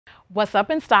What's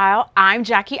up in style? I'm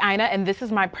Jackie Aina and this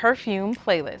is my perfume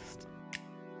playlist.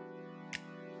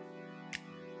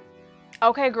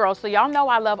 Okay girls, so y'all know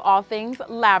I love all things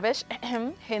lavish,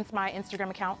 hence my Instagram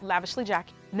account, Lavishly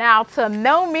Jackie. Now to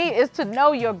know me is to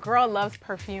know your girl loves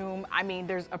perfume. I mean,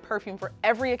 there's a perfume for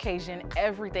every occasion,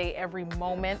 every day, every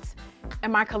moment.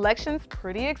 And my collection's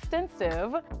pretty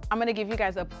extensive. I'm gonna give you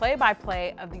guys a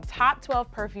play-by-play of the top 12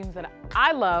 perfumes that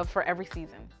I love for every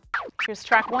season. Here's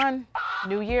track one,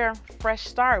 new year, fresh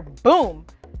start, boom.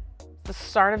 It's the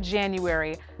start of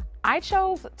January. I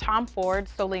chose Tom Ford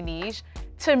Soleil Neige.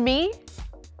 To me,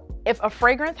 if a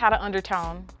fragrance had an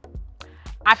undertone,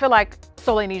 I feel like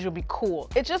Soleil Neige would be cool.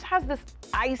 It just has this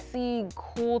icy,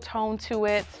 cool tone to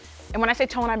it. And when I say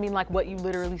tone, I mean like what you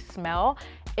literally smell.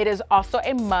 It is also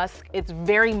a musk. It's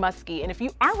very musky. And if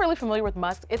you aren't really familiar with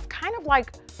musk, it's kind of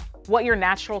like what your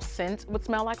natural scent would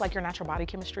smell like your natural body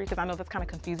chemistry, because I know that's kind of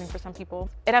confusing for some people.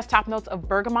 It has top notes of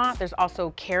bergamot. There's also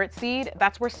carrot seed.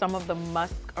 That's where some of the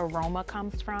musk aroma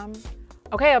comes from.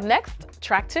 Okay, up next,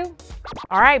 track two.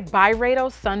 All right,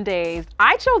 Byredo Sundazed.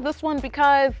 I chose this one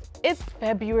because it's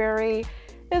February,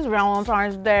 it's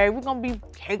Valentine's Day. We're gonna be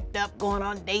caked up going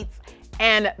on dates.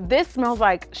 And this smells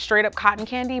like straight up cotton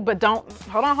candy, but don't,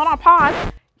 hold on,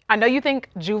 pause. I know you think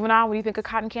juvenile when you think of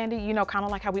cotton candy, you know, kind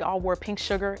of like how we all wore pink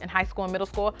sugar in high school and middle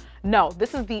school. No,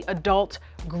 this is the adult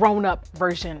grown-up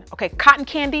version. Okay, cotton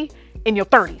candy in your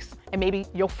 30s and maybe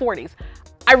your 40s.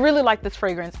 I really like this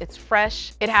fragrance. It's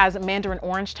fresh. It has mandarin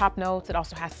orange top notes. It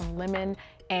also has some lemon.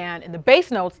 And in the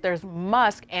base notes, there's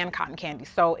musk and cotton candy.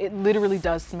 So it literally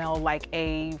does smell like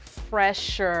a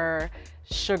fresher,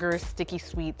 sugar, sticky,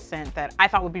 sweet scent that I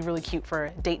thought would be really cute for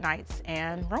date nights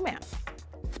and romance.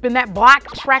 Spin that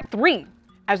block, track three.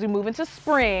 As we move into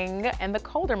spring and the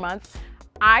colder months,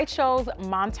 I chose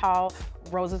Montale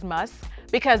Roses Musk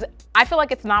because I feel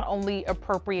like it's not only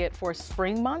appropriate for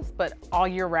spring months, but all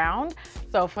year round.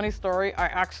 So funny story, I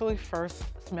actually first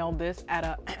smelled this at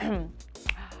a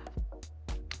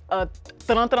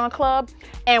club,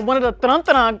 and one of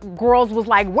the girls was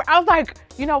like, I was like,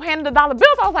 you know, handing the dollar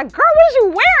bills. I was like, girl, what is you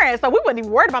wearing? So we wasn't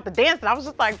even worried about the dancing. I was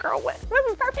just like, girl, what's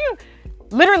this perfume?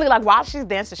 Literally, like while she's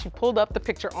dancing, she pulled up the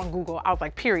picture on Google. I was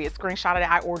like, period, screenshotted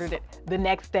it. I ordered it the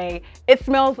next day. It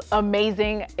smells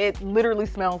amazing. It literally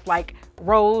smells like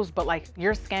rose, but like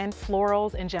your skin,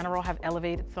 florals in general have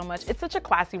elevated so much. It's such a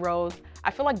classy rose.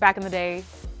 I feel like back in the day,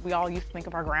 we all used to think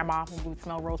of our grandma when we would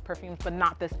smell rose perfumes, but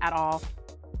not this at all.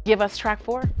 Give us track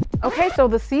four. Okay, so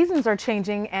the seasons are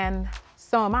changing and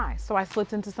so am I. So I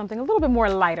slipped into something a little bit more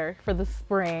lighter for the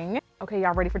spring. Okay,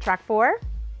 y'all ready for track four?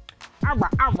 All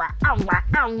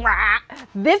right.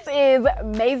 This is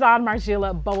Maison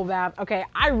Margiela Bubble Bath. Okay,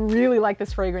 I really like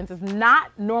this fragrance. It's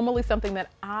not normally something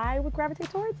that I would gravitate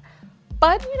towards,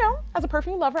 but you know, as a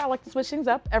perfume lover, I like to switch things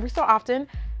up every so often.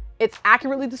 It's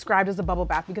accurately described as a bubble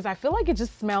bath because I feel like it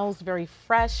just smells very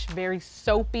fresh, very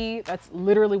soapy. That's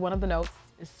literally one of the notes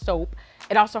is soap.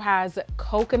 It also has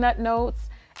coconut notes.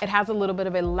 It has a little bit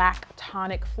of a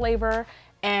lactonic flavor,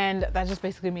 and that just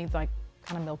basically means like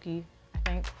kind of milky, I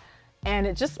think. And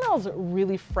it just smells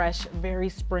really fresh, very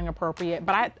spring appropriate,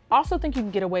 but I also think you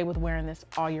can get away with wearing this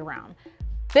all year round.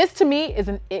 This to me is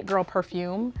an it girl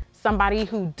perfume, somebody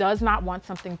who does not want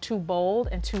something too bold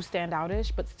and too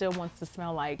standoutish, but still wants to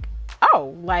smell like,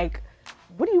 oh, like,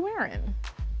 what are you wearing?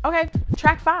 Okay,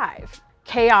 track five,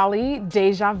 Kayali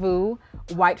Deja Vu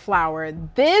White Flower.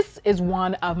 This is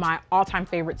one of my all-time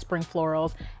favorite spring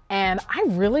florals. And I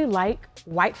really like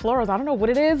white florals. I don't know what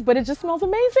it is, but it just smells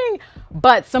amazing.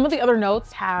 But some of the other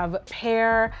notes have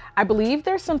pear. I believe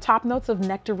there's some top notes of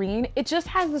nectarine. It just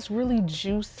has this really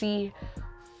juicy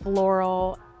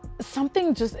floral.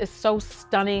 Something just is so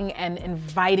stunning and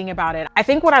inviting about it. I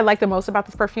think what I like the most about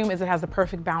this perfume is it has the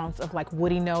perfect balance of like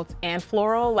woody notes and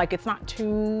floral. Like it's not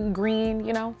too green,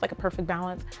 you know, it's like a perfect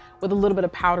balance with a little bit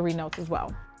of powdery notes as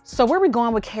well. So where are we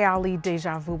going with Kayali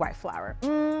Deja Vu White Flower?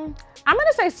 I'm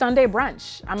gonna say Sunday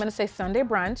brunch. I'm gonna say Sunday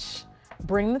brunch.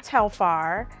 Bring the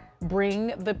Telfar,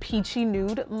 bring the peachy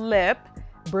nude lip,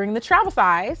 bring the travel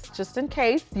size, just in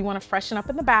case you wanna freshen up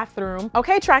in the bathroom.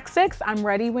 Okay, track six, I'm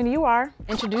ready when you are.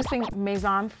 Introducing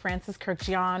Maison Francis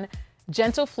Kurkdjian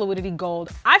Gentle Fluidity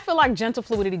Gold. I feel like Gentle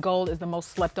Fluidity Gold is the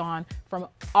most slept on from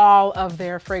all of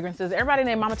their fragrances. Everybody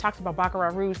named Mama talks about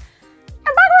Baccarat Rouge.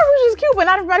 And Baccarat Rouge is cute, but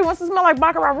not everybody wants to smell like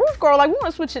Baccarat Rouge, girl. Like, we want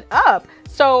to switch it up.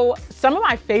 So some of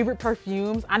my favorite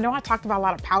perfumes, I know I talked about a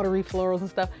lot of powdery florals and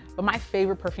stuff, but my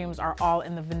favorite perfumes are all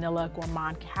in the vanilla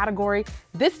gourmand category.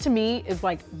 This to me is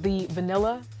like the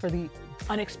vanilla for the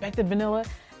unexpected vanilla.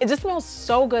 It just smells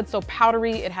so good, so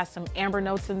powdery. It has some amber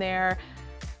notes in there.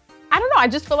 I don't know, I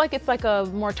just feel like it's like a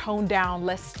more toned down,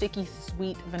 less sticky,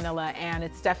 sweet vanilla, and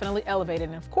it's definitely elevated.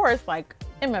 And of course, like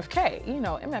MFK, you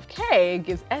know, MFK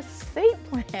gives estate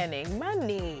planning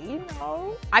money, you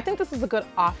know. I think this is a good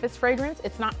office fragrance.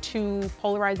 It's not too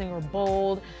polarizing or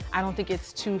bold. I don't think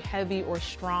it's too heavy or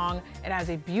strong. It has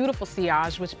a beautiful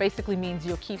sillage, which basically means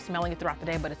you'll keep smelling it throughout the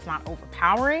day, but it's not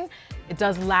overpowering. It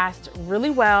does last really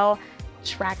well.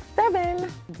 Track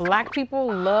 7, Black people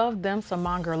love them some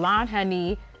Montale,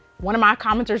 honey. One of my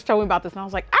commenters told me about this and I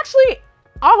was like, actually,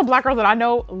 all the Black girls that I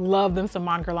know love them some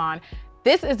Montale.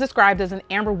 This is described as an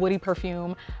amber woody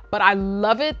perfume, but I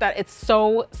love it that it's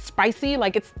so spicy.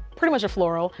 Like it's pretty much a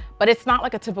floral, but it's not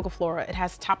like a typical floral. It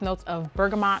has top notes of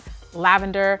bergamot,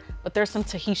 lavender, but there's some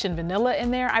Tahitian vanilla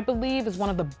in there, I believe is one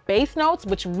of the base notes,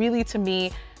 which really to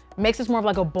me makes this more of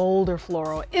like a bolder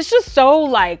floral. It's just so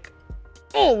like,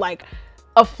 oh, like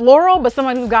a floral, but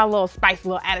someone who's got a little spice, a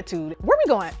little attitude. Where are we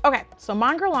going? Okay, so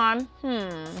Montale,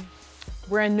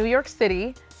 we're in New York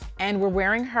City and we're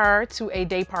wearing her to a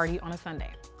day party on a Sunday,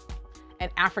 an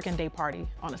African day party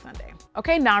on a Sunday.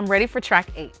 Okay, now I'm ready for track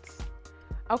 8.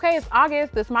 Okay, it's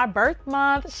August, this is my birth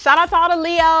month. Shout out to all the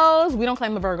Leos. We don't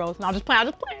claim the Virgos. No, I'm just playing,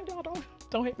 y'all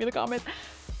don't hate me in the comments.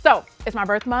 So it's my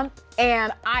birth month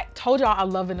and I told y'all I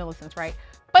love vanilla scents, right?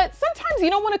 But sometimes you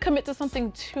don't want to commit to something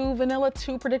too vanilla,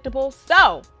 too predictable.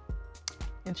 So,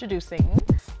 introducing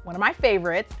one of my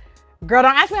favorites. Girl,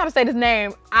 don't ask me how to say this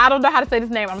name. I don't know how to say this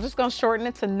name. I'm just gonna shorten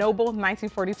it to Noble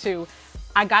 1942.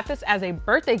 I got this as a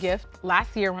birthday gift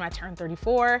last year when I turned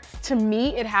 34. To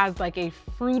me, it has like a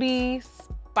fruity,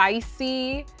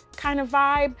 spicy kind of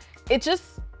vibe. It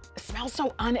just smells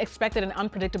so unexpected and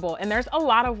unpredictable. And there's a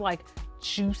lot of like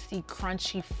juicy,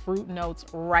 crunchy fruit notes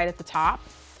right at the top.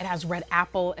 It has red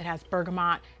apple, it has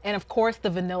bergamot, and of course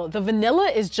the vanilla. The vanilla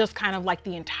is just kind of like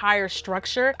the entire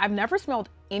structure. I've never smelled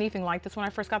anything like this when I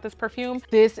first got this perfume.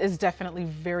 This is definitely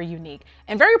very unique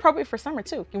and very appropriate for summer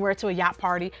too. You can wear it to a yacht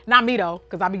party. Not me though,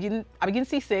 because I be getting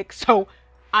seasick. So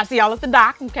I'll see y'all at the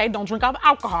dock, okay? Don't drink all the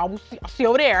alcohol. I'll see you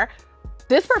over there.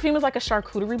 This perfume is like a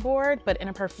charcuterie board, but in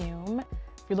a perfume.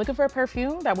 If you're looking for a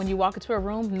perfume that when you walk into a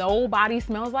room, nobody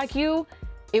smells like you,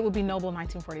 it would be Noble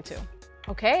 1942.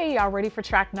 Okay, y'all ready for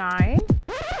track 9?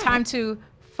 Time to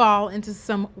fall into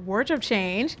some wardrobe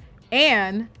change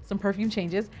and some perfume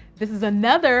changes. This is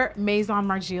another Maison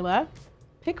Margiela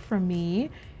pick from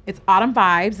me. It's Autumn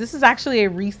Vibes. This is actually a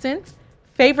recent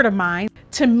favorite of mine.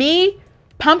 To me,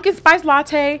 pumpkin spice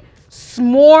latte,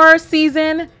 s'more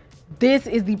season, this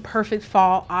is the perfect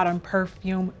fall autumn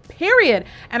perfume, period.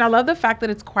 And I love the fact that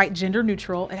it's quite gender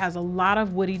neutral. It has a lot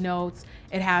of woody notes.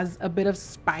 It has a bit of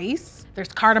spice. There's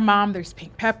cardamom, there's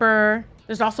pink pepper.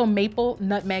 There's also maple,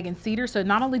 nutmeg, and cedar. So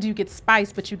not only do you get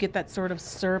spice, but you get that sort of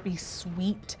syrupy,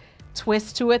 sweet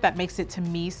twist to it that makes it, to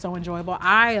me, so enjoyable.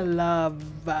 I love,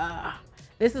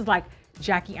 this is like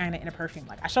Jackie Aina in a perfume.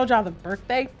 Like I showed y'all the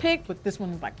birthday pick, but this one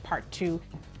is like part 2.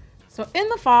 So in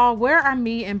the fall, where are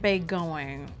me and Bae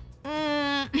going?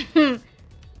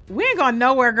 We ain't going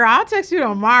nowhere, girl. I'll text you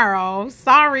tomorrow.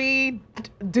 Sorry.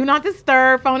 Do not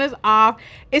disturb. Phone is off.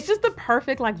 It's just the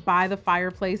perfect like by the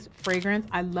fireplace fragrance.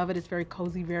 I love it. It's very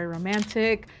cozy, very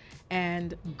romantic,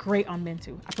 and great on men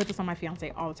too. I put this on my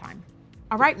fiance all the time.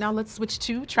 All right, now let's switch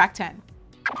to track 10.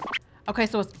 Okay,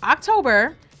 so it's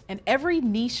October and every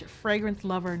niche fragrance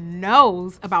lover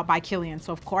knows about By Kilian.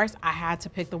 So of course I had to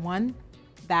pick the one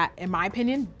that, in my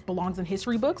opinion, belongs in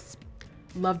history books.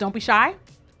 Love Don't Be Shy.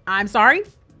 I'm sorry.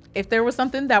 If there was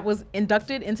something that was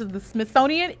inducted into the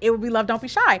Smithsonian, it would be Love Don't Be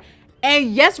Shy.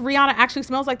 And yes, Rihanna actually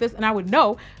smells like this, and I would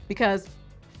know because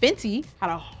Fenty had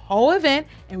a whole event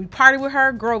and we partied with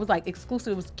her. Girl, it was like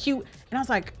exclusive, it was cute. And I was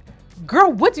like,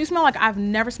 girl, what do you smell like? I've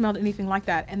never smelled anything like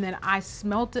that. And then I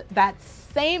smelled that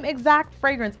same exact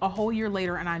fragrance a whole year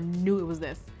later and I knew it was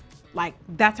this. Like,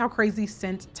 that's how crazy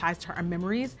scent ties to our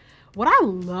memories. What I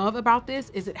love about this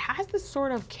is it has this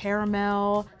sort of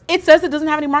caramel. It says it doesn't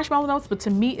have any marshmallow notes, but to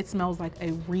me, it smells like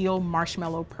a real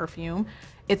marshmallow perfume.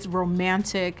 It's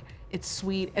romantic, it's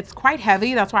sweet, it's quite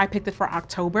heavy. That's why I picked it for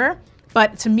October.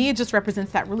 But to me, it just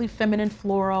represents that really feminine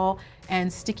floral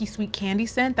and sticky sweet candy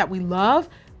scent that we love,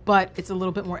 but it's a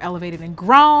little bit more elevated and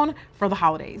grown for the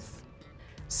holidays.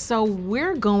 So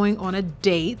we're going on a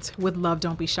date with Love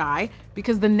Don't Be Shy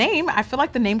because the name, I feel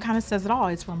like the name kind of says it all.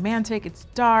 It's romantic, it's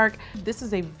dark. This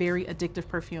is a very addictive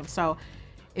perfume. So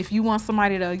if you want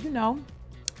somebody to, you know,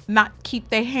 not keep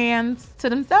their hands to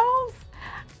themselves,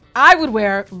 I would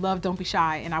wear Love Don't Be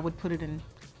Shy and I would put it in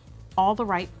all the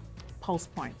right pulse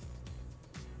points.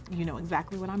 You know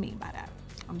exactly what I mean by that.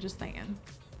 I'm just saying.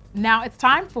 Now it's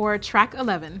time for track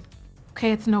 11.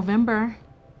 Okay, it's November.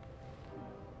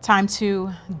 Time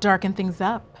to darken things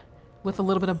up with a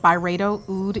little bit of Byredo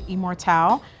Oud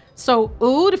Immortelle. So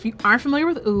oud, if you aren't familiar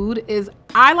with oud,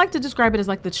 I like to describe it as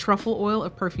like the truffle oil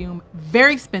of perfume.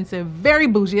 Very expensive, very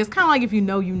bougie. It's kind of like if you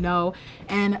know, you know.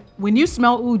 And when you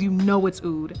smell oud, you know it's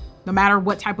oud. No matter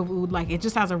what type of oud, like it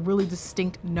just has a really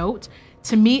distinct note.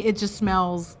 To me, it just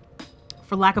smells,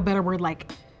 for lack of a better word,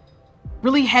 like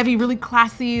really heavy, really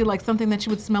classy, like something that you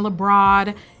would smell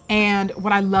abroad. And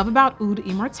what I love about Oud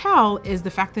Immortelle is the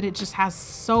fact that it just has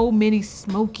so many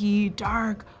smoky,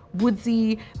 dark,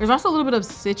 woodsy. There's also a little bit of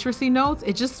citrusy notes.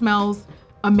 It just smells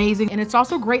amazing. And it's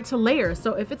also great to layer.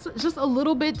 So if it's just a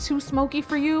little bit too smoky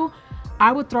for you,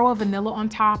 I would throw a vanilla on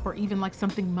top or even like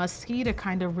something musky to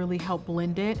kind of really help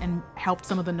blend it and help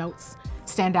some of the notes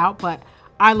stand out. But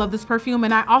I love this perfume.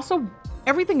 And I also,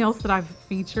 everything else that I've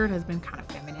featured has been kind of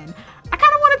feminine. I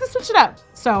kind of wanted to switch it up.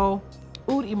 So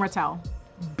Oud Immortelle.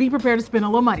 Be prepared to spend a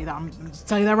little money though. I'm gonna just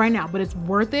tell you that right now, but it's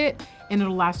worth it and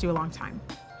it'll last you a long time.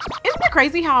 Isn't it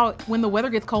crazy how when the weather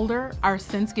gets colder, our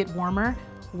scents get warmer?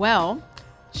 Well,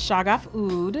 Shagaf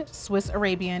Oud Swiss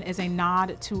Arabian is a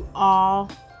nod to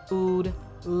all oud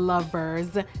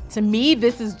lovers. To me,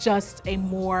 this is just a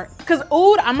more, because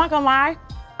oud, I'm not gonna lie,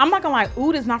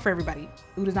 oud is not for everybody.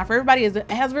 Oud is not for everybody. It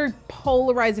has a very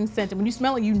polarizing scent, and when you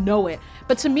smell it, you know it.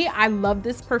 But to me, I love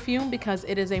this perfume because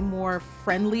it is a more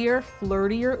friendlier,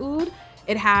 flirtier oud.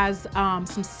 It has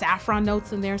some saffron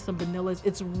notes in there, some vanillas.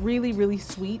 It's really, really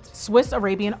sweet. Swiss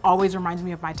Arabian always reminds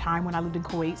me of my time when I lived in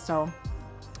Kuwait, so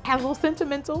it has a little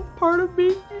sentimental part of me,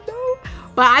 you know?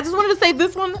 But I just wanted to save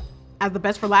this one as the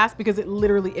best for last because it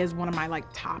literally is one of my like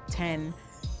top 10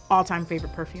 all-time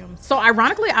favorite perfumes. So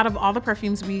ironically, out of all the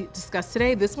perfumes we discussed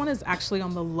today, this one is actually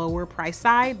on the lower price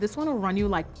side. This one will run you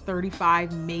like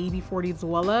 35, maybe 40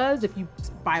 Zuelas if you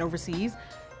buy it overseas.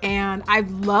 And I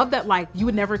love that like you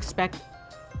would never expect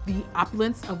the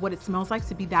opulence of what it smells like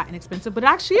to be that inexpensive, but it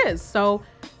actually is. So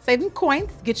save them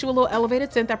coins, get you a little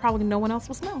elevated scent that probably no one else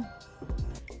will smell.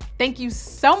 Thank you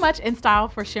so much,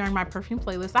 InStyle, for sharing my perfume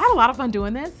playlist. I had a lot of fun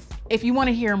doing this. If you want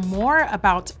to hear more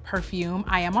about perfume,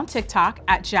 I am on TikTok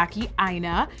at Jackie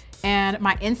Aina, and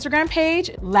my Instagram page,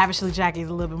 Lavishly Jackie, is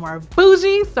a little bit more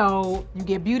bougie. So you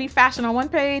get beauty, fashion on one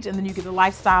page, and then you get the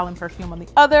lifestyle and perfume on the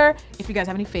other. If you guys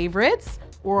have any favorites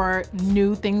or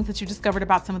new things that you discovered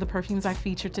about some of the perfumes I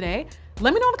featured today,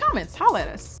 let me know in the comments. Holla at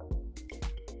us.